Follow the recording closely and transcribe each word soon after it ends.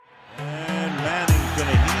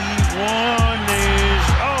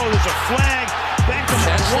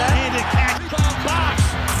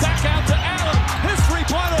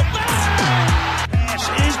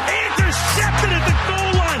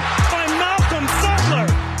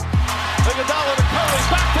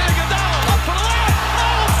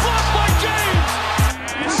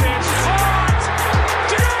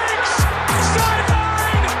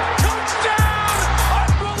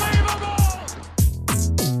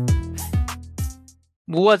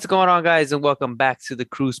What's going on, guys, and welcome back to the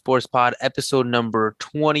Crew Sports Pod, episode number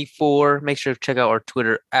 24. Make sure to check out our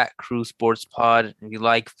Twitter at Crew Sports Pod. If you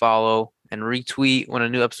like, follow, and retweet when a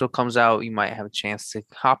new episode comes out, you might have a chance to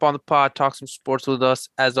hop on the pod, talk some sports with us.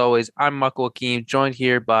 As always, I'm Michael Akeem, joined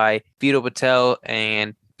here by Vito Patel.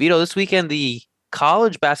 And Vito, this weekend, the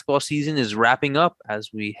college basketball season is wrapping up as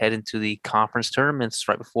we head into the conference tournaments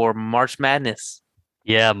right before March Madness.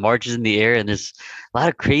 Yeah, March is in the air, and there's a lot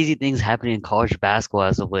of crazy things happening in college basketball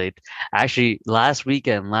as of late. Actually, last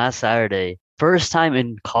weekend, last Saturday, first time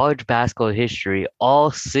in college basketball history, all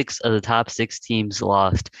six of the top six teams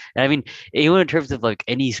lost. And I mean, even in terms of like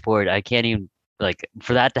any sport, I can't even like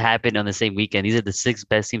for that to happen on the same weekend. These are the six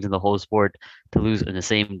best teams in the whole sport to lose in the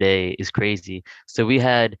same day is crazy. So we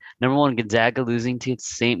had number one Gonzaga losing to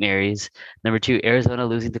St. Mary's, number two Arizona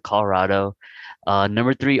losing to Colorado.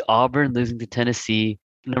 Number three, Auburn losing to Tennessee.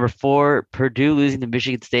 Number four, Purdue losing to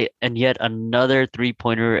Michigan State, and yet another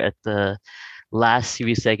three-pointer at the last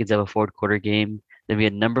few seconds of a fourth quarter game. Then we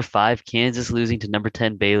had number five, Kansas losing to number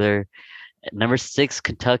 10, Baylor. Number six,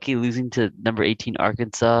 Kentucky losing to number 18,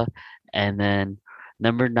 Arkansas. And then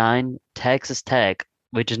number nine, Texas Tech,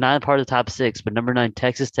 which is not part of the top six, but number nine,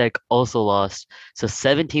 Texas Tech also lost. So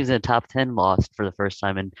seven teams in the top 10 lost for the first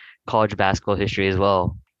time in college basketball history as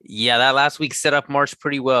well. Yeah, that last week set up March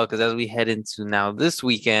pretty well because as we head into now this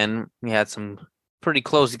weekend, we had some pretty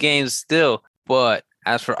close games still. But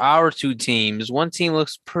as for our two teams, one team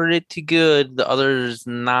looks pretty good, the other's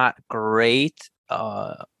not great.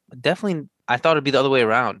 Definitely, I thought it'd be the other way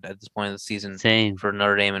around at this point of the season Same. for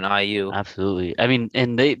Notre Dame and IU. Absolutely. I mean,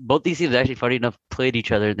 and they both these teams actually funny enough played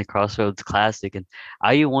each other in the Crossroads Classic, and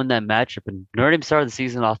IU won that matchup. And Notre Dame started the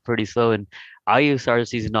season off pretty slow, and IU started the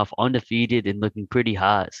season off undefeated and looking pretty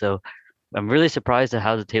hot. So I'm really surprised at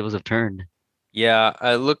how the tables have turned. Yeah,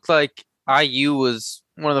 it looked like IU was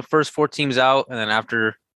one of the first four teams out, and then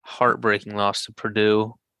after heartbreaking loss to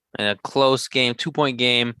Purdue in a close game, 2 point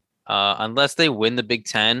game, unless they win the Big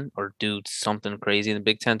Ten or do something crazy in the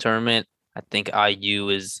Big Ten tournament, I think IU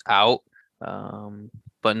is out. Um,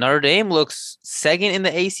 but Notre Dame looks second in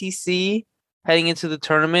the ACC heading into the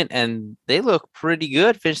tournament, and they look pretty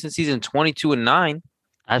good, finishing the season 22-9.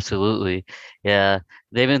 Absolutely. Yeah.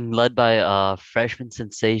 They've been led by freshman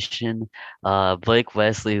sensation Blake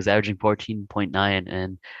Wesley, who's averaging 14.9,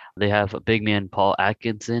 and they have a big man Paul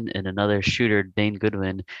Atkinson and another shooter Dane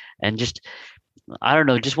Goodwin. And just I don't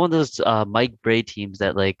know, just one of those Mike Bray teams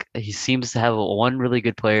that like he seems to have one really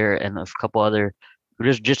good player and a couple other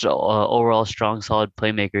just overall strong, solid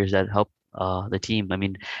playmakers that help the team. I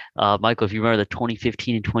mean, Michael, if you remember the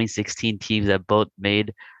 2015 and 2016 teams that both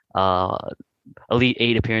made uh Elite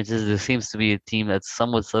Eight appearances, there seems to be a team that's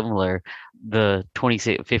somewhat similar. The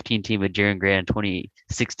 2015 team with Jaren Grant,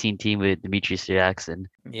 2016 team with Demetrius Jackson.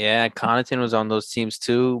 Yeah, Connaughton was on those teams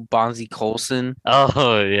too. Bonzi Colson.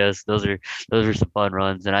 Oh yes, those are some fun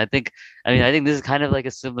runs, and I think this is kind of like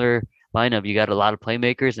a similar lineup. You got a lot of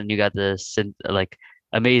playmakers, and you got the like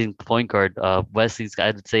amazing point guard. Wesley's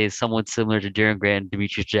I'd say is somewhat similar to Jaren Grant and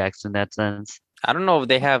Demetrius Jackson in that sense. I don't know if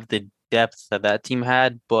they have the depth that that team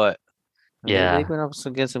had, but they Yeah. went up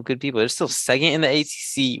against some good people. They're still second in the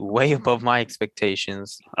ACC, way above my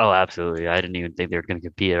expectations. Oh, absolutely. I didn't even think they were going to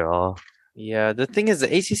compete at all. Yeah, the thing is, the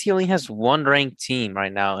ACC only has one ranked team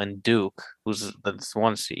right now in Duke, who's the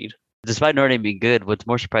one seed. Despite Notre Dame being good, what's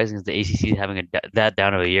more surprising is the ACC having that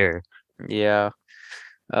down of a year. Yeah.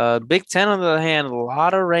 Big Ten, on the other hand, a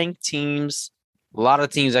lot of ranked teams, a lot of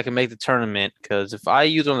teams that can make the tournament. Because if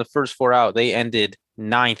IU's on the first four out, they ended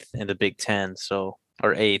ninth in the Big Ten, so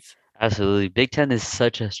or eighth. Absolutely. Big Ten is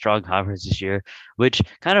such a strong conference this year, which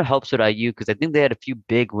kind of helps with IU because I think they had a few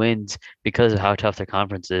big wins because of how tough their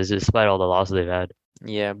conference is, despite all the losses they've had.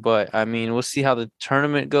 Yeah, but I mean, we'll see how the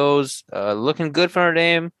tournament goes. Looking good for Notre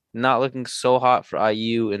Dame, not looking so hot for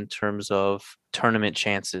IU in terms of tournament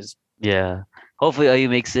chances. Yeah. Hopefully IU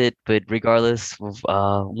makes it, but regardless,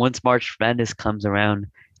 once March Madness comes around,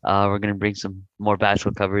 we're gonna bring some more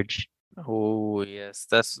basketball coverage. Oh yes,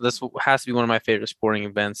 that's has to be one of my favorite sporting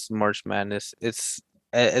events, March Madness. It's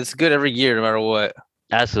good every year, no matter what.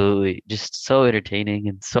 Absolutely. Just so entertaining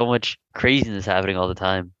and so much craziness happening all the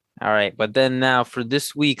time. All right, but then now for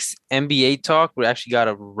this week's NBA talk, we actually got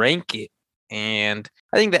to rank it, and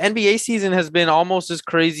I think the NBA season has been almost as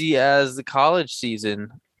crazy as the college season.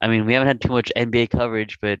 I mean, we haven't had too much NBA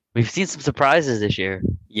coverage, but we've seen some surprises this year.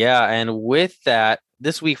 Yeah, and with that,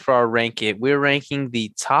 this week for our rank it, we're ranking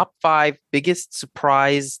the top five biggest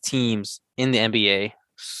surprise teams in the NBA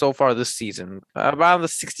so far this season, around the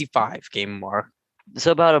 65 game mark.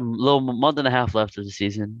 So about a little month and a half left of the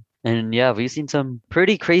season. And yeah, we've seen some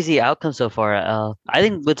pretty crazy outcomes so far. I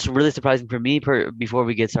think what's really surprising for me, before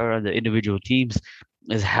we get started on the individual teams,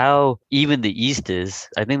 is how even the East is.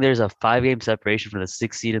 I think there's a 5 game separation from the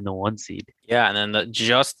 6 seed and the 1 seed. Yeah, and then the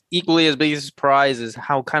just equally as big a surprise is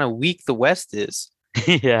how kind of weak the West is.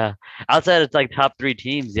 Yeah, outside of like top three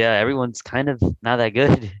teams, yeah, everyone's kind of not that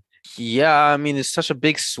good. Yeah, I mean, it's such a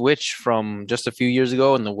big switch from just a few years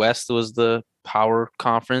ago, and the West was the power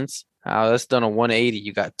conference. That's done a 180.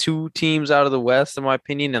 You got two teams out of the West, in my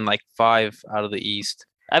opinion, and like five out of the East.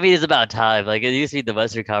 I mean, it's about time. Like it used to be the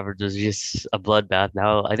Western Conference was just a bloodbath.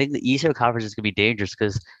 Now I think the Eastern Conference is gonna be dangerous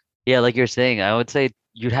because, yeah, like you're saying, I would say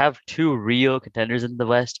you'd have two real contenders in the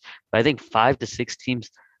West, but I think 5 to 6 teams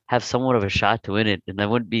have somewhat of a shot to win it, and I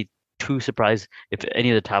wouldn't be too surprised if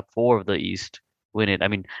any of the top four of the East win it. I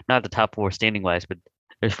mean, not the top four standing wise, but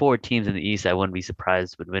there's 4 teams in the East I wouldn't be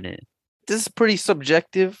surprised would win it. This is pretty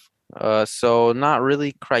subjective, so not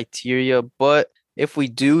really criteria, but if we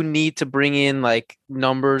do need to bring in like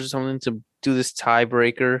numbers or something to do this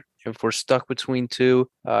tiebreaker, if we're stuck between two,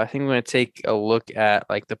 I think we're going to take a look at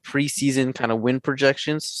like the preseason kind of win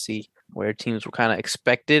projections, see where teams were kind of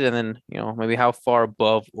expected, and then, maybe how far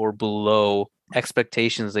above or below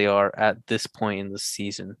expectations they are at this point in the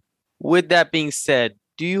season. With that being said,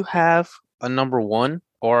 do you have a number one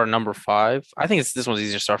or a number five? I think this one's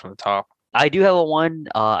easier to start from the top. I do have a one.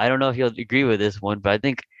 I don't know if you'll agree with this one, but I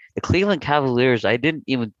think the Cleveland Cavaliers, I didn't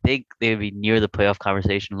even think they would be near the playoff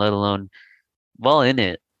conversation, let alone well in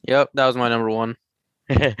it. Yep, that was my number one.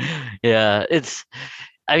 Yeah,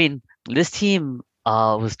 I mean, this team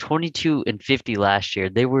was 22 and 50 last year.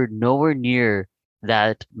 They were nowhere near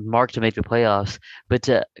that mark to make the playoffs. But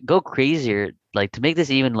to go crazier, like to make this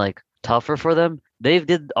even like tougher for them, they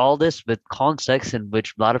did all this with Colin Sexton,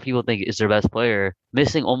 which a lot of people think is their best player,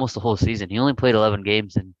 missing almost the whole season. He only played 11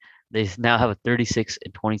 games and they now have a 36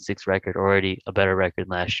 and 26 record, already a better record than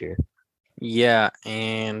last year. Yeah,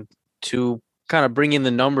 and to kind of bring in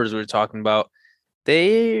the numbers we were talking about,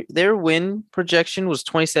 their win projection was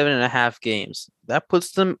 27 and a half games. That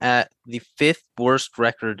puts them at the fifth worst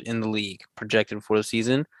record in the league projected for the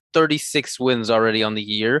season. 36 wins already on the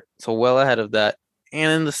year, so well ahead of that.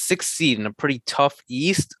 And in the sixth seed in a pretty tough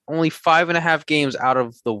East, only 5.5 games out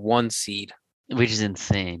of the 1 seed. Which is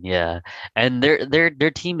insane, yeah. And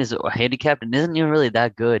their team is handicapped and isn't even really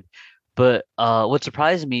that good. But what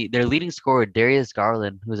surprised me, their leading scorer, Darius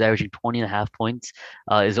Garland, who's averaging 20 and a half points,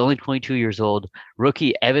 is only 22 years old.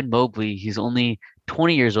 Rookie Evan Mobley, he's only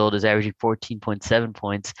 20 years old, is averaging 14.7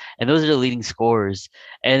 points. And those are the leading scorers.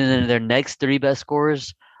 And then their next three best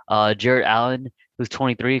scorers, Jarrett Allen, who's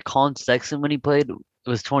 23, Colin Sexton when he played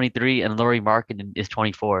was 23, and Laurie Markkinen is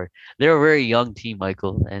 24. They're a very young team,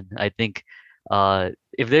 Michael, and I think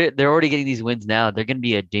if they're already getting these wins now, they're going to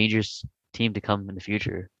be a dangerous team to come in the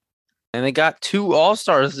future. And they got two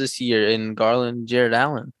All-Stars this year in Garland and Jared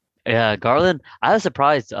Allen. Yeah, Garland, I was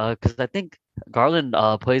surprised because I think Garland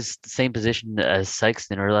plays the same position as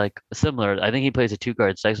Sexton or like similar. I think he plays a two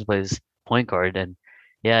guard. Sexton plays point guard, and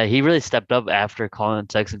yeah, he really stepped up after Colin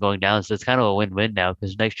Sexton going down. So it's kind of a win-win now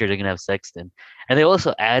because next year they're gonna have Sexton, and they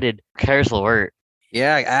also added Karis LeVert.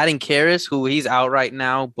 Yeah, adding Karras, who he's out right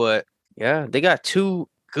now, but yeah, they got two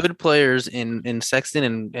good players in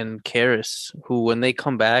Sexton and Karras, who when they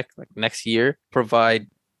come back like next year provide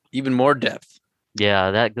even more depth.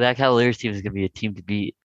 Yeah, that Cavaliers team is gonna be a team to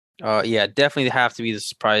beat. Yeah, definitely have to be the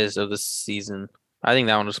surprise of the season. I think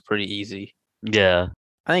that one was pretty easy. Yeah,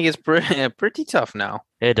 I think it's pretty tough now.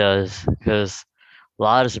 it does because a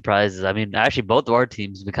lot of surprises. I mean, actually, both of our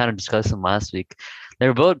teams, we kind of discussed them last week. They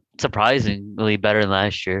were both surprisingly better than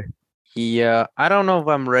last year. Yeah, I don't know if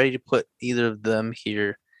I'm ready to put either of them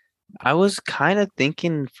here. I was kind of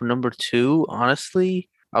thinking for number two, honestly.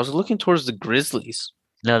 I was looking towards the Grizzlies.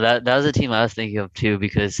 No, that was a team I was thinking of too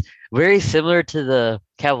because very similar to the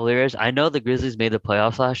Cavaliers. I know the Grizzlies made the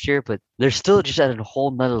playoffs last year, but they're still just at a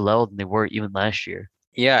whole nother level than they were even last year.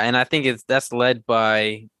 Yeah, and I think that's led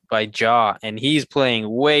by Ja, and he's playing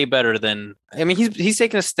way better than. I mean, he's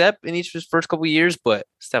taken a step in each of his first couple of years, but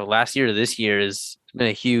step last year to this year has been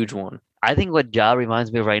a huge one. I think what Ja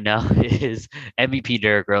reminds me of right now is MVP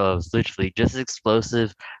Derrick Rose, literally just as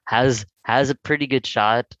explosive, has a pretty good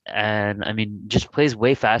shot, and I mean just plays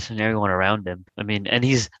way faster than everyone around him. I mean, and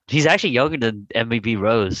he's actually younger than MVP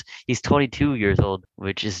Rose. He's 22 years old,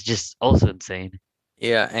 which is just also insane.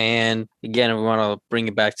 Yeah, and again, if we want to bring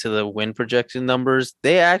it back to the win projection numbers,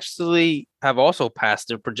 they actually have also passed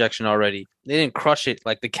their projection already. They didn't crush it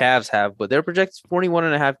like the Cavs have, but their projected 41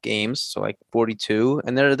 and a half games, so like 42,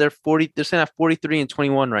 and they're sitting at 43 and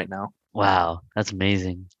 21 right now. Wow, that's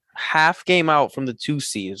amazing. Half game out from the 2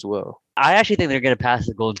 seed as well. I actually think they're going to pass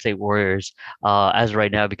the Golden State Warriors as of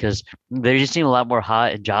right now because they just seem a lot more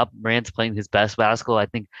hot and Ja Morant's playing his best basketball. I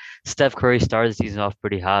think Steph Curry started the season off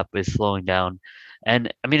pretty hot, but is slowing down.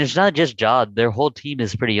 And I mean, it's not just Ja. Their whole team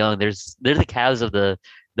is pretty young. They're the Cavs of the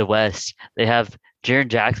West. They have Jaren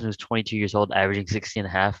Jackson, who's 22 years old, averaging 60 and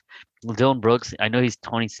a half. Dylan Brooks, I know he's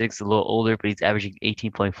 26, a little older, but he's averaging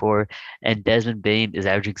 18.4. And Desmond Bane is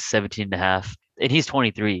averaging 17 and a half. And he's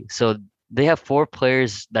 23. So they have four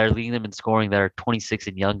players that are leading them in scoring that are 26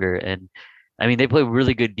 and younger. And I mean, they play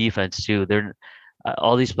really good defense too. They're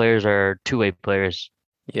all these players are two-way players.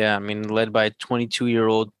 Yeah, I mean, led by a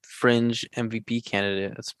 22-year-old fringe MVP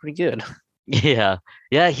candidate. That's pretty good. Yeah.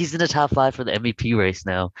 Yeah, he's in the top five for the MVP race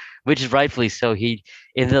now, which is rightfully so. He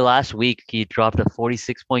in the last week he dropped a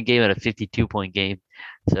 46-point game and a 52-point game.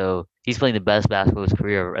 So he's playing the best basketball of his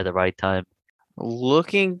career at the right time.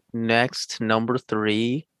 Looking next, number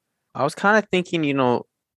three, I was kind of thinking,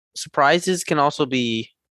 surprises can also be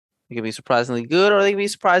they can be surprisingly good or they can be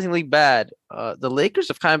surprisingly bad. The Lakers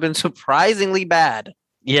have kind of been surprisingly bad.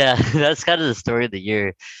 Yeah, that's kind of the story of the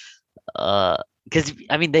year. Because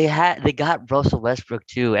I mean they got Russell Westbrook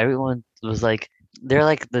too. Everyone was like they're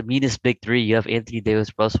like the meanest big three. You have Anthony Davis,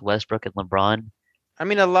 Russell Westbrook, and LeBron. I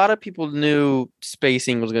mean, a lot of people knew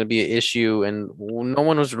spacing was going to be an issue, and no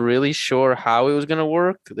one was really sure how it was going to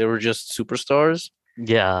work. They were just superstars.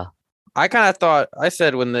 Yeah, I kind of thought, I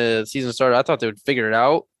said when the season started, I thought they would figure it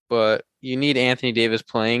out, but you need Anthony Davis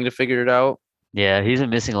playing to figure it out. yeah, he's been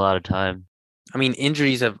missing a lot of time. I mean,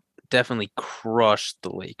 injuries have definitely crushed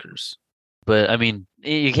the Lakers. But I mean,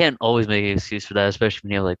 you can't always make an excuse for that, especially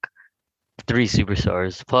when you have like three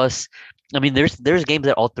superstars. Plus, I mean, there's games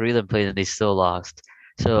that all three of them played and they still lost.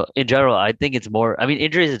 So in general, I think it's more. I mean,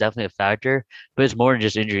 injuries is definitely a factor, but it's more than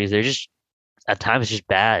just injuries. They're just at times just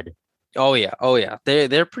bad. Oh yeah, oh yeah.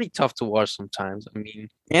 They're pretty tough to watch sometimes. I mean,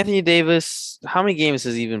 Anthony Davis, how many games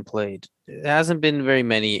has he even played? It hasn't been very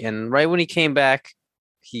many. And right when he came back,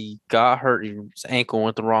 he got hurt. His ankle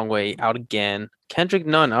went the wrong way, out again. Kendrick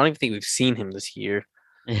Nunn, I don't even think we've seen him this year.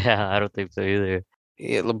 Yeah, I don't think so either.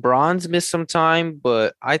 Yeah, LeBron's missed some time,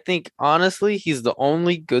 but I think honestly, he's the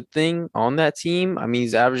only good thing on that team. I mean,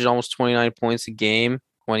 he's averaged almost 29 points a game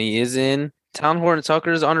when he is in. Town Horton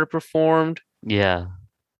Tucker's underperformed. Yeah,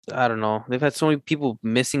 I don't know. They've had so many people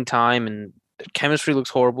missing time, and their chemistry looks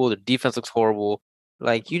horrible. Their defense looks horrible.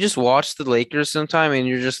 Like you just watch the Lakers sometime, and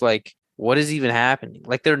you're just like, what is even happening?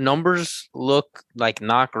 Like their numbers look like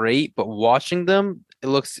not great, but watching them, it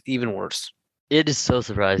looks even worse. it is so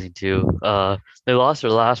surprising too. They lost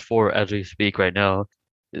their last four as we speak right now.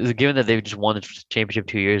 Given that they just won the championship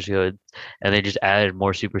 2 years ago, and they just added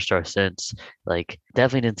more superstars since, like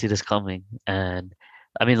definitely didn't see this coming. And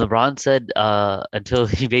I mean, LeBron said until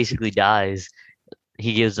he basically dies,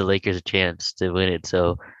 he gives the Lakers a chance to win it.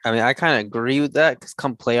 So I mean, I kind of agree with that because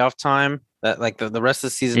come playoff time, that like the rest of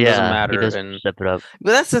the season doesn't yeah, he matter. does And step it up.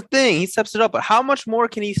 but that's the thing, he steps it up. But how much more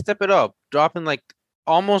can he step it up? Dropping like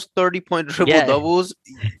almost 30-point triple Yeah, doubles.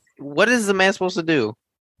 What is the man supposed to do?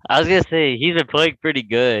 I was gonna say he's been playing pretty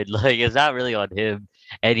good. Like it's not really on him.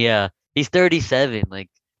 And yeah, he's 37. Like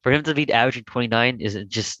for him to be averaging 29 is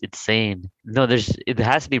just insane. No, it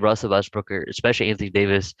has to be Russell Westbrook or especially Anthony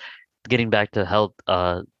Davis getting back to health.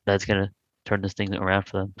 That's gonna turn this thing around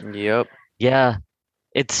for them. Yep. Yeah,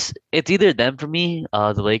 it's either them for me,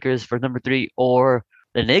 the Lakers for number three, or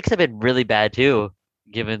the Knicks have been really bad too,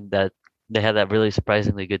 given that they had that really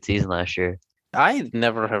surprisingly good season last year. I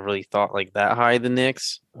never have really thought like that high the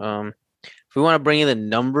Knicks. If we want to bring in the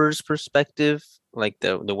numbers perspective, like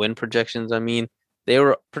the win projections, I mean, they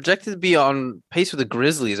were projected to be on pace with the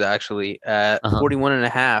Grizzlies actually at Uh-huh. 41 and a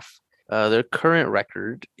half. Their current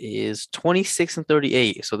record is 26 and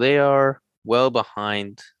 38, so they are well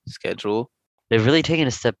behind schedule. They've really taken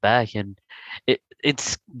a step back, and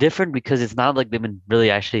it's different because it's not like they've been really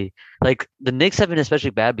actually like the Knicks have been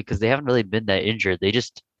especially bad because they haven't really been that injured. They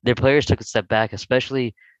just their players took a step back,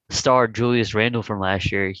 especially star Julius Randle from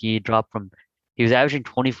last year. He was averaging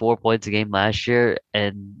 24 points a game last year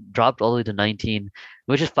and dropped all the way to 19,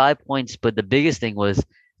 which is 5 points. But the biggest thing was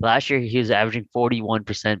last year he was averaging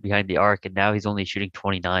 41% behind the arc, and now he's only shooting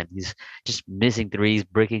 29. He's just missing threes,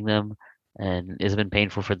 breaking them, and it's been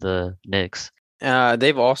painful for the Knicks.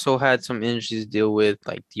 They've also had some injuries to deal with,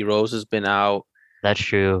 like D Rose has been out. That's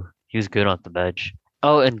true. He was good off the bench.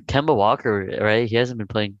 Oh, and Kemba Walker, right? He hasn't been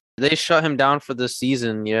playing. They shut him down for the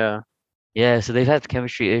season. Yeah. Yeah, so they've had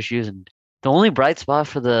chemistry issues, and the only bright spot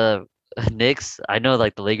for the Knicks, I know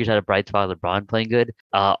like the Lakers had a bright spot, LeBron playing good.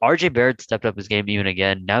 RJ Barrett stepped up his game even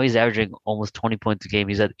again. Now he's averaging almost 20 points a game.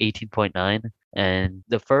 He's at 18.9. And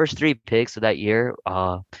the first three picks of that year,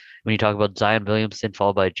 when you talk about Zion Williamson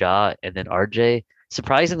followed by Ja and then RJ,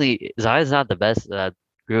 surprisingly, Zion's not the best of that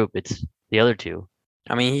group. It's the other two.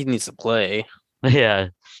 I mean, he needs to play. Yeah,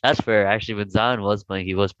 that's fair. Actually, when Zion was playing,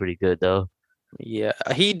 he was pretty good though. Yeah,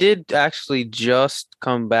 he did actually just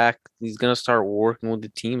come back. He's gonna start working with the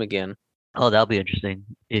team again. Oh, that'll be interesting.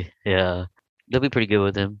 Yeah, they'll be pretty good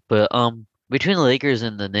with him. But between the Lakers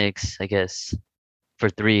and the Knicks, I guess for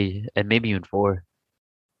three and maybe even four.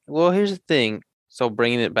 Well, here's the thing. So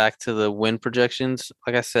bringing it back to the win projections,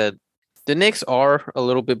 like I said, the Knicks are a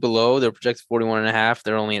little bit below. They're projected 41 and a half.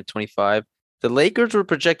 They're only at 25. The Lakers were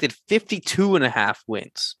projected 52 and a half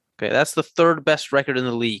wins. Okay, that's the third best record in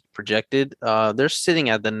the league projected. They're sitting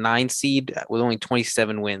at the 9 seed with only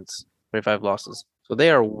 27 wins, 35 losses. So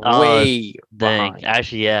they are Oh, way dang. behind.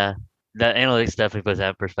 Actually, yeah. That analytics definitely puts that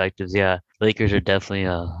in perspectives. Yeah, Lakers are definitely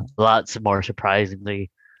lots more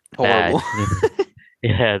surprisingly bad. Horrible.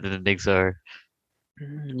 Yeah, than the Knicks are.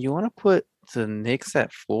 You want to put the Knicks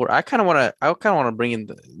at 4? I kind of want to. I kind of want to bring in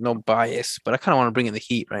the no bias, but I kind of want to bring in the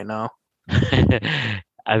Heat right now.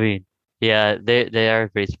 I mean, yeah, they are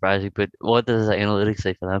pretty surprising, but what does the analytics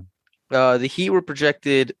say for them? The Heat were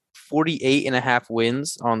projected 48 and a half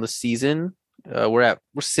wins on the season. We're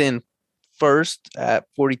sitting first at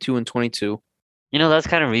 42 and 22. That's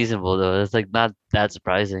kind of reasonable though. It's like not that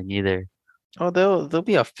surprising either. Oh, they'll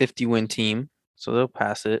be a 50 win team, so they'll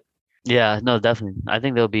pass it. Yeah, no, definitely. I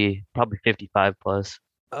think they'll be probably 55 plus.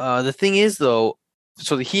 The thing is though,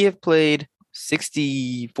 so the Heat have played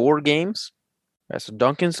 64 games. Right, so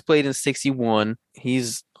Duncan's played in 61.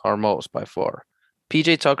 He's our most by far.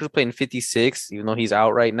 PJ Tucker's played in 56, even though he's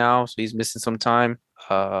out right now, so he's missing some time.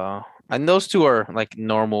 And those two are like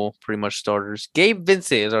normal, pretty much starters. Gabe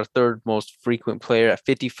Vincent is our third most frequent player at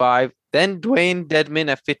 55. Then Dwayne Dedman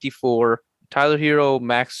at 54. Tyler Hero,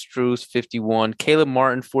 Max Strus, 51. Caleb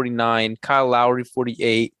Martin, 49. Kyle Lowry,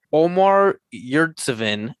 48. Omar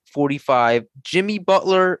Yurtseven, 45. Jimmy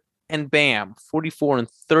Butler and Bam, 44 and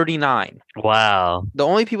 39. Wow. The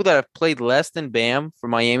only people that have played less than Bam for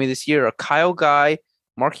Miami this year are Kyle Guy,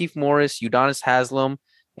 Markieff Morris, Udonis Haslam,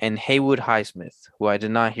 and Haywood Highsmith, who I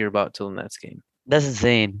did not hear about till the Nets game. That's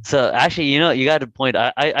insane. So actually, you got a point.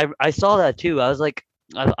 I saw that too. I was like,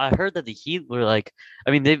 I heard that the Heat were like,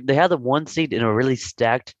 I mean, they had the one seed in a really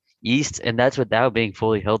stacked East, and that's without being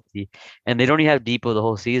fully healthy. And they don't even have Depot the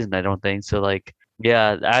whole season, I don't think. So like,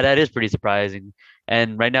 yeah, that is pretty surprising.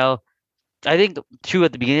 And right now, I think too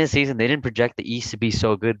at the beginning of the season they didn't project the East to be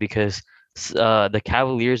so good because the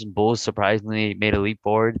Cavaliers and Bulls surprisingly made a leap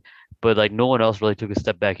forward, but like no one else really took a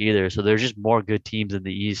step back either. So there's just more good teams in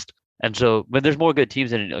the East, and so when there's more good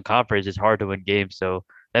teams in a conference, it's hard to win games. So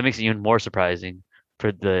that makes it even more surprising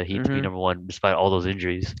for the Heat to be Mm-hmm. number one despite all those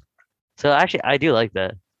injuries. So actually, I do like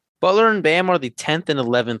that. Butler and Bam are the 10th and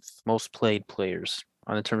 11th most played players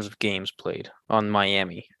on in terms of games played on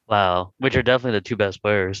Miami. Wow, which are definitely the two best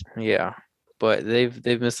players. Yeah, but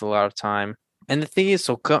they've missed a lot of time. And the thing is,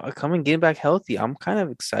 so coming getting back healthy, I'm kind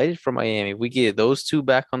of excited for Miami. We get those two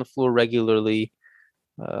back on the floor regularly.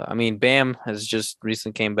 I mean, Bam has just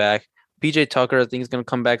recently came back. PJ Tucker, I think, is going to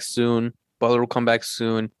come back soon. Butler will come back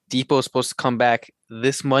soon. Depot's supposed to come back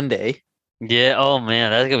this Monday. Yeah. Oh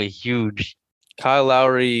man, that's gonna be huge. Kyle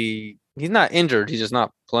Lowry, he's not injured. He's just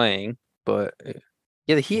not playing. But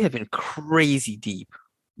yeah, the Heat have been crazy deep.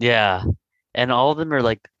 Yeah. And all of them are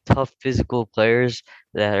like tough physical players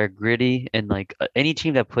that are gritty and like any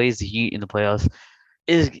team that plays the Heat in the playoffs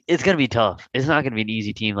is it's gonna be tough. It's not gonna be an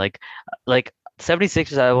easy team. Like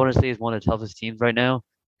 76ers I want to say is one of the toughest teams right now.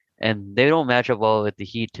 And they don't match up well with the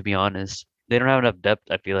Heat to be honest. They don't have enough depth,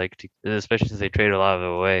 I feel like, especially since they trade a lot of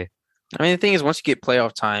it away. I mean, the thing is, once you get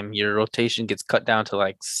playoff time, your rotation gets cut down to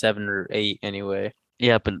like 7 or 8 anyway.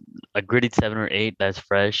 Yeah, but a gritty 7 or 8, that's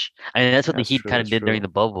fresh. I mean that's what the That's Heat true. kind of That's did during true.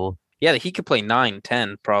 the bubble. Yeah, he could play 9,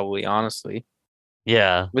 10, probably, honestly.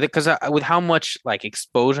 Yeah. With it, because with how much like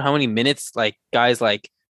exposure, how many minutes like guys like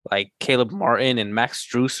Caleb Martin and Max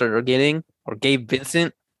Strus are getting, or Gabe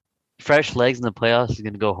Vincent. Fresh legs in the playoffs is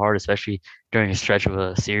gonna go hard, especially during a stretch of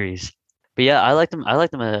a series. But yeah, I like them. I like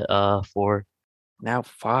them at 4. Now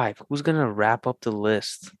 5. Who's gonna wrap up the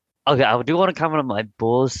list? Okay, I do want to comment on my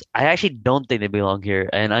Bulls. I actually don't think they belong here,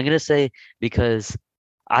 and I'm gonna say because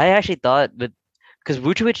I actually thought that because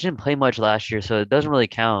Vucevic didn't play much last year, so it doesn't really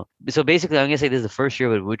count. So basically, I'm gonna say this is the first year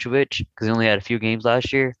with Vucevic because he only had a few games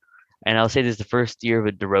last year, and I'll say this is the first year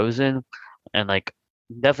with DeRozan, and like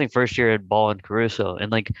definitely first year at Ball and Caruso, and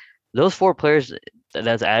like those four players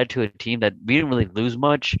that's added to a team that we didn't really lose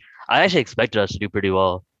much. I actually expected us to do pretty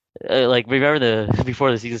well. Like remember the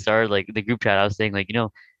before the season started, like the group chat, I was saying like,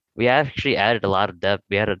 we actually added a lot of depth.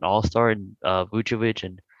 We had an all-star in Vucevic,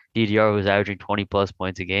 and DDR was averaging 20 plus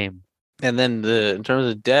points a game. And then in terms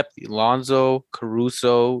of depth, Lonzo,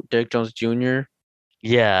 Caruso, Derek Jones Jr.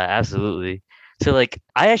 Yeah, absolutely. So like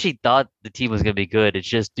I actually thought the team was gonna be good. It's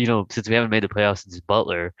just, since we haven't made the playoffs since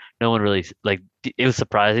Butler, no one really like it was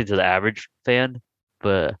surprising to the average fan,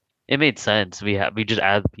 but it made sense. We just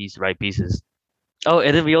added right pieces. Oh,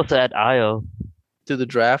 and then we also add Io. To the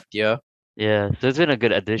draft. Yeah. Yeah, so it's been a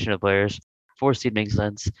good addition of players. Four seed makes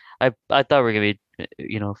sense. I thought we were gonna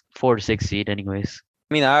be, 4 to 6 seed anyways.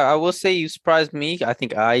 I mean, I will say you surprised me. I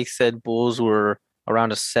think I said Bulls were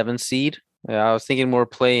around a 7 seed. Yeah, I was thinking more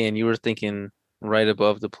play in. You were thinking right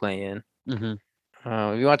above the play in. Hmm.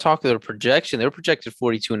 If you want to talk to their projection, they were projected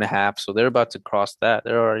 42 and a half, so they're about to cross that.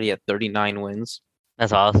 They're already at 39 wins.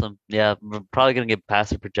 That's awesome. Yeah, we're probably gonna get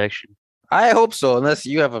past the projection. I hope so, unless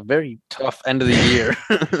you have a very tough end of the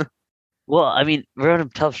year. Well, I mean, we're on a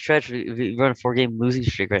tough stretch. We're on a 4 game losing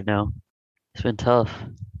streak right now. It's been tough.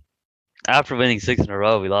 After winning 6 in a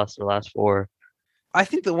row, we lost our last four. I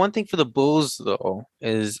think the one thing for the Bulls though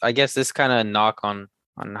is I guess this kind of knock on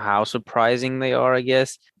how surprising they are, I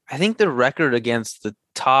guess. I think the record against the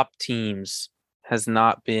top teams has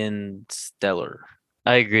not been stellar.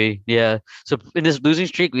 I agree. Yeah. So in this losing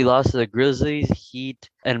streak, we lost to the Grizzlies, Heat,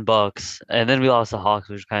 and Bucks, and then we lost to Hawks,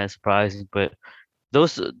 which is kind of surprising. But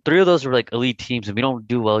those three of those were like elite teams, and we don't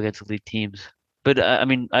do well against elite teams. But I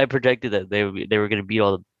mean, I projected that they were going to beat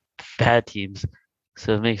all the bad teams,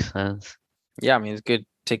 so it makes sense. Yeah, I mean it's good to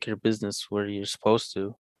take your business where you're supposed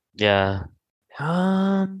to. Yeah.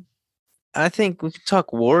 Um, I think we could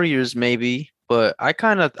talk Warriors maybe, but I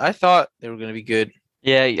thought they were gonna be good.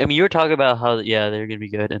 Yeah, I mean, you were talking about how, yeah, they're gonna be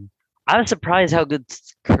good, and I was surprised how good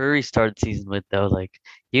Curry started the season with though. Like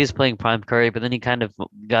he was playing prime Curry, but then he kind of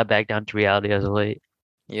got back down to reality as of late.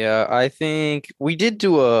 Yeah, I think we did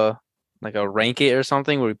do a rank it or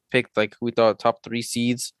something where we picked like we thought top 3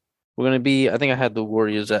 seeds were gonna be. I think I had the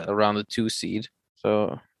Warriors at around the 2 seed.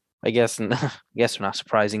 So I guess I guess they're not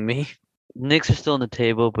surprising me. Knicks are still on the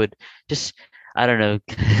table, but just I don't know.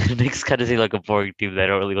 Knicks kind of seem like a boring team that I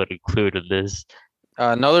don't really want to include in this.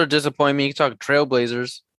 Another disappointment. You can talk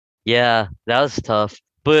Trailblazers. Yeah, that was tough,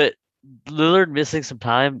 but Lillard missing some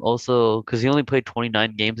time also because he only played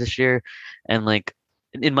 29 games this year, and like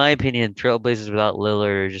in my opinion, Trailblazers without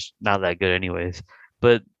Lillard are just not that good anyways.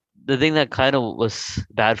 But the thing that kind of was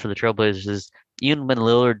bad for the Trailblazers is even when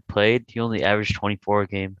Lillard played, he only averaged 24 a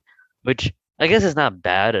game, which I guess is not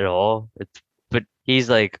bad at all. But he's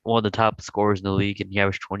like one of the top scorers in the league, and he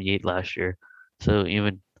averaged 28 last year. So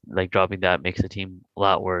even like dropping that makes the team a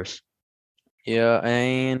lot worse. Yeah,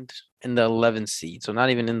 and in the 11 seed, so not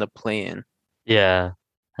even in the play-in. Yeah,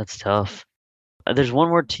 that's tough. There's one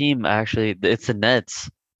more team actually. It's the Nets.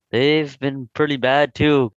 They've been pretty bad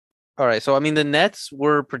too. All right, so I mean the Nets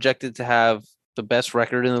were projected to have the best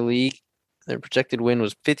record in the league. Their projected win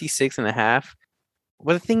was 56 and a half.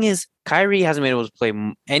 But the thing is, Kyrie hasn't been able to play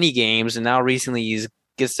any games, and now recently he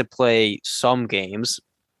gets to play some games.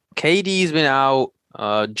 KD's been out.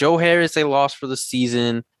 Joe Harris they lost for the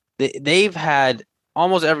season. They've had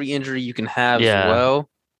almost every injury you can have as Yeah, well,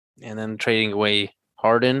 and then trading away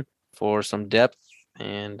Harden for some depth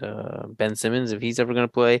and Ben Simmons if he's ever going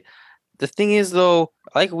to play. The thing is, though,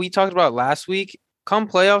 like we talked about last week, come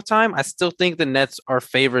playoff time, I still think the Nets are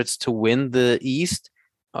favorites to win the East.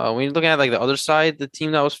 When you're looking at like the other side, the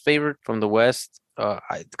team that was favored from the West,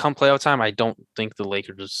 come playoff time, I don't think the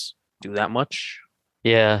Lakers do that much.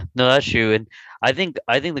 yeah. No, that's true. And I think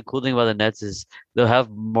the cool thing about the Nets is they'll have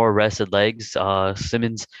more rested legs.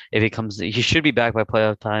 Simmons, if he comes, he should be back by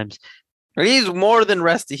playoff times. He's more than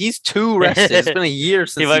rested. He's too rested. It's been a year He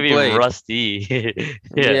since might he be played. rusty.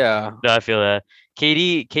 Yeah, Yeah. no, I feel that.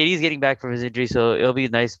 KD's getting back from his injury, so it'll be a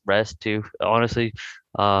nice rest too. Honestly,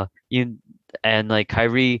 you and like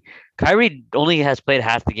Kyrie only has played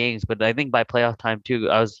half the games, but I think by playoff time too,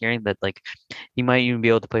 I was hearing that like he might even be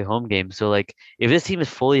able to play home games. So like if this team is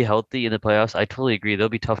fully healthy in the playoffs, I totally agree. They'll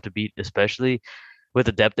be tough to beat, especially with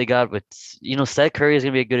the depth they got. With Seth Curry is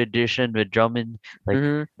gonna be a good addition. With Drummond, like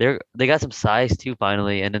Hmm. they got some size too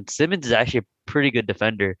finally, and then Simmons is actually a pretty good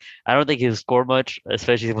defender. I don't think he'll score much,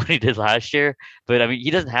 especially what he did last year. But I mean, he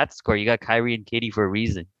doesn't have to score. You got Kyrie and Katie for a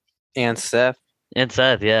reason, And Seth. and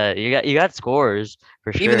Seth. Yeah, you got scores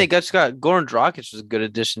for Even sure. they just got Goran Dragic was a good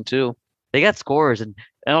addition too. They got scores, and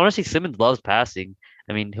honestly, Simmons loves passing.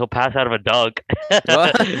 I mean, he'll pass out of a dunk.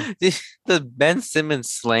 Well, the Ben Simmons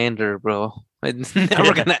slander, bro. It's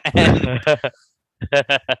never gonna end.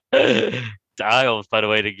 I almost find a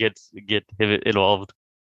way to get him involved.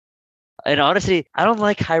 And honestly, I don't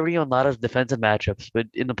like Kyrie on a lot of defensive matchups, but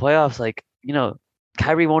in the playoffs, like,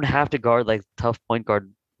 Kyrie won't have to guard like tough point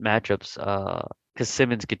guard matchups, because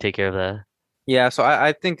Simmons could take care of that. Yeah, so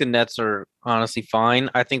I think the Nets are honestly fine.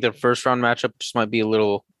 I think their first round matchup just might be a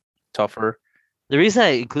little tougher. The reason I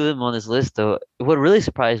included them on this list, though, what really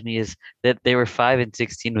surprised me is that they were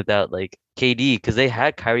 5-16 without like KD, because they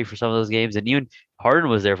had Kyrie for some of those games, and even Harden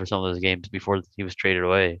was there for some of those games before he was traded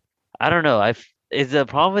away. I don't know. Is the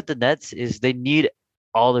problem with the Nets is they need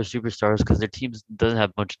all their superstars because their teams doesn't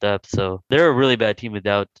have much depth, so they're a really bad team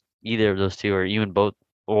without either of those two, or even both,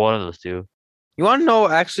 or one of those two. You want to know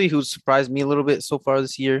actually who surprised me a little bit so far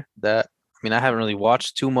this year? I haven't really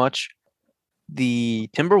watched too much. The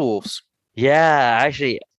Timberwolves. Yeah,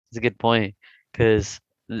 actually, it's a good point because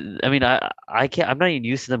I mean, I can't. I'm not even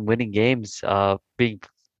used to them winning games, being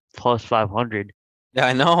plus 500. Yeah,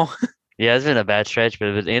 I know. Yeah, it's been a bad stretch,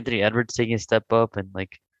 but with Anthony Edwards taking a step up and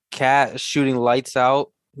like Cat shooting lights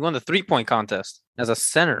out. He won the 3-point contest as a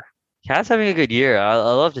center. Cat's having a good year. I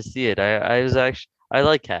love to see it. I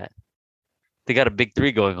like Cat. They got a big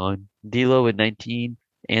three going on. D'Lo with 19,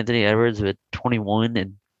 Anthony Edwards with 21,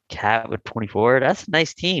 and Cat with 24. That's a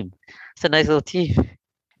nice team. It's a nice little team.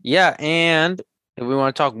 Yeah, and if we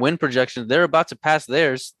want to talk win projections, they're about to pass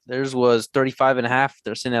theirs. Theirs was 35 and a half.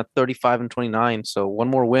 They're sitting at 35 and 29. So one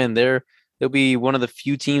more win there. They'll be one of the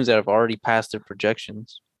few teams that have already passed their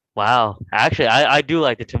projections. Wow. Actually, I do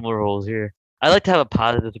like the Timberwolves here. I like to have a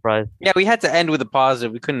positive surprise. Yeah, we had to end with a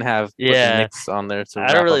positive. We couldn't have put the Yeah. Knicks on there to I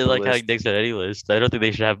don't wrap up really the like having list. Knicks on any list. I don't think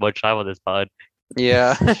they should have much time on this pod.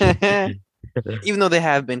 Yeah. Even though they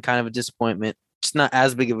have been kind of a disappointment, it's not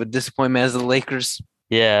as big of a disappointment as the Lakers.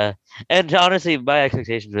 Yeah. And honestly, my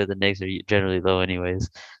expectations with the Knicks are generally low anyways.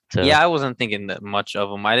 So, Yeah, I wasn't thinking that much of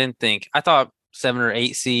them. I thought 7 or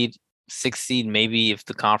 8 seed, 6 seed, maybe if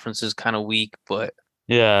the conference is kind of weak, but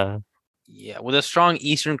yeah. yeah, with a strong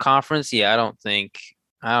Eastern Conference, yeah, I don't think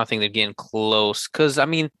they're getting close. Because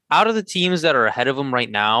out of the teams that are ahead of them right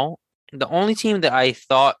now, the only team that I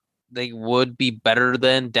thought they would be better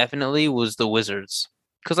than definitely was the Wizards.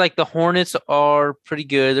 Because like the Hornets are pretty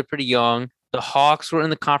good, they're pretty young. The Hawks were in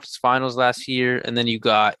the conference finals last year, and then you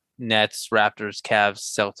got Nets, Raptors, Cavs,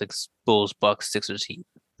 Celtics, Bulls, Bucks, Sixers, Heat.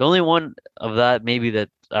 The only one of that maybe that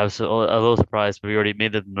I was a little surprised, but we already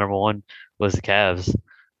made it the number one was the Cavs.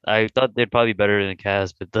 I thought they'd probably be better than the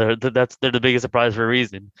Cavs, but they're the biggest surprise for a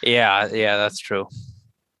reason. Yeah, that's true.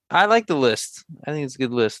 I like the list. I think it's a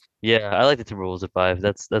good list. Yeah, I like the Timberwolves at 5.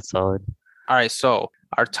 That's solid. All right, so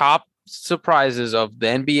our top surprises of the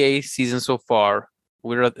NBA season so far.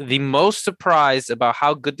 We're the most surprised about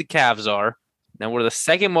how good the Cavs are. Then we're the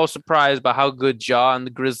second most surprised about how good Ja and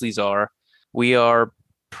the Grizzlies are. We are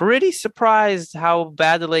pretty surprised how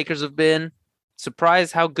bad the Lakers have been.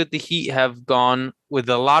 Surprised how good the Heat have gone with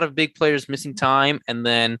a lot of big players missing time. And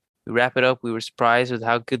then we wrap it up. We were surprised with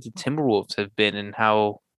how good the Timberwolves have been and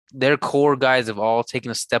how their core guys have all taken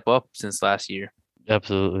a step up since last year.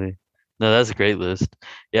 Absolutely. No, that's a great list.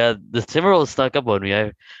 Yeah, the Timberwolves snuck up on me.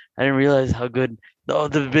 I didn't realize how good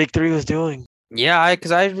the big three was doing. Yeah,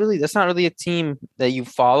 because that's not really a team that you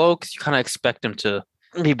follow because you kind of expect them to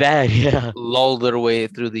Be bad, yeah. lull their way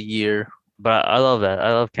through the year. But I love that.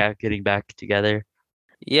 I love Cat getting back together.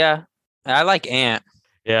 Yeah, I like Ant.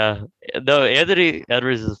 Yeah. No, Anthony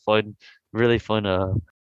Edwards is fun, really fun.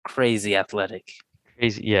 Crazy athletic.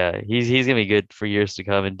 Crazy. Yeah, he's gonna be good for years to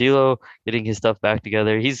come. And D'Lo getting his stuff back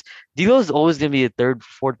together. D'Lo's always gonna be a third,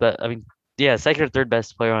 fourth best. I mean, yeah, second or third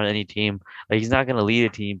best player on any team. Like he's not gonna lead a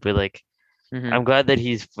team, but like Hmm. I'm glad that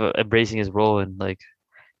he's embracing his role and like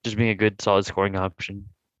just being a good, solid scoring option.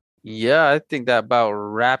 Yeah, I think that about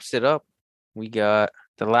wraps it up. We got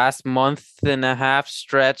the last month and a half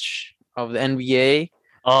stretch of the NBA.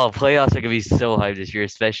 Oh, playoffs are gonna be so hyped this year,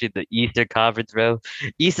 especially the Eastern Conference, bro.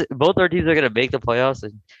 Both our teams are gonna make the playoffs,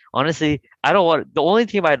 and honestly, I don't want the only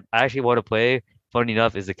team I actually want to play. Funny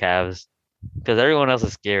enough, is the Cavs because everyone else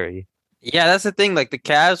is scary. Yeah, that's the thing. Like the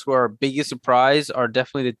Cavs were our biggest surprise, are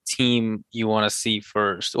definitely the team you want to see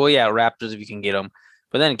first. Well, yeah, Raptors if you can get them,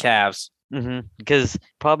 but then Cavs. Because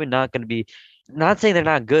probably not gonna be. Not saying they're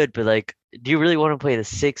not good, but like, do you really want to play the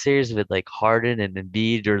Sixers with like Harden and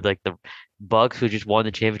Embiid, or like the Bucks who just won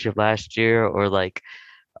the championship last year, or like,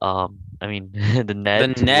 I mean, the The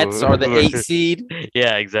Nets Nets are the 8 seed.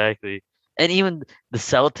 yeah, exactly. And even the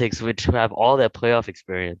Celtics, which have all that playoff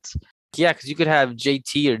experience. Yeah, because you could have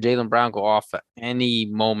JT or Jalen Brown go off at any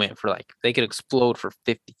moment for like they could explode for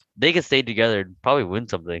 50. They could stay together and probably win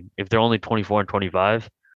something if they're only 24 and 25.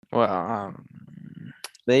 Well,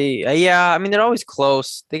 yeah, they're always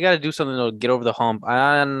close. They got to do something to get over the hump,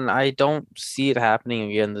 and I don't see it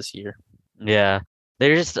happening again this year. Yeah.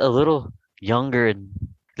 They're just a little younger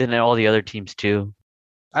than all the other teams too.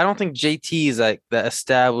 I don't think JT is like the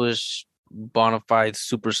established bona fide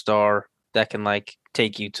superstar that can like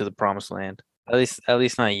take you to the promised land. At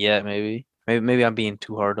least not yet, maybe I'm being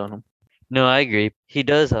too hard on him. No, I agree. He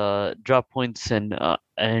does drop points and at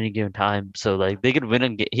any given time. So like they could win a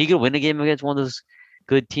game. He could win a game against one of those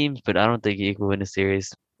good teams, but I don't think he could win a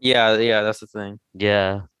series. Yeah, that's the thing.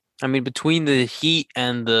 Yeah, I mean, between the Heat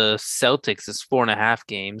and the Celtics, it's 4.5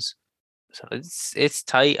 games. So it's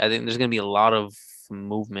tight. I think there's gonna be a lot of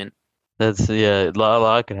movement. that's yeah, a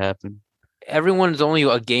lot could happen. Everyone's only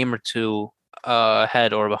a game or two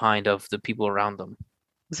ahead or behind of the people around them.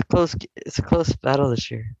 It's a close battle this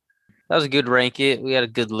year. That was a good ranking. We had a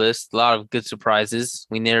good list, a lot of good surprises.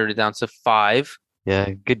 We narrowed it down to five.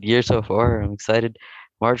 Yeah, good year so far. I'm excited.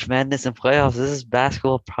 March Madness and playoffs. This is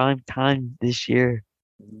basketball prime time this year.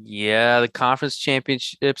 Yeah, the conference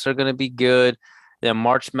championships are gonna be good. Then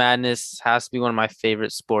March Madness has to be one of my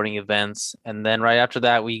favorite sporting events. And then right after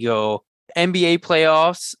that, we go NBA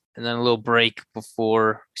playoffs and then a little break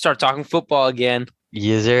before we start talking football again.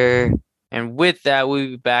 Yes, sir. And with that, we'll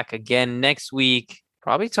be back again next week.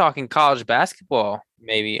 Probably talking college basketball,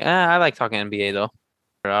 maybe. I like talking NBA though.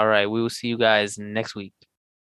 All right, we will see you guys next week.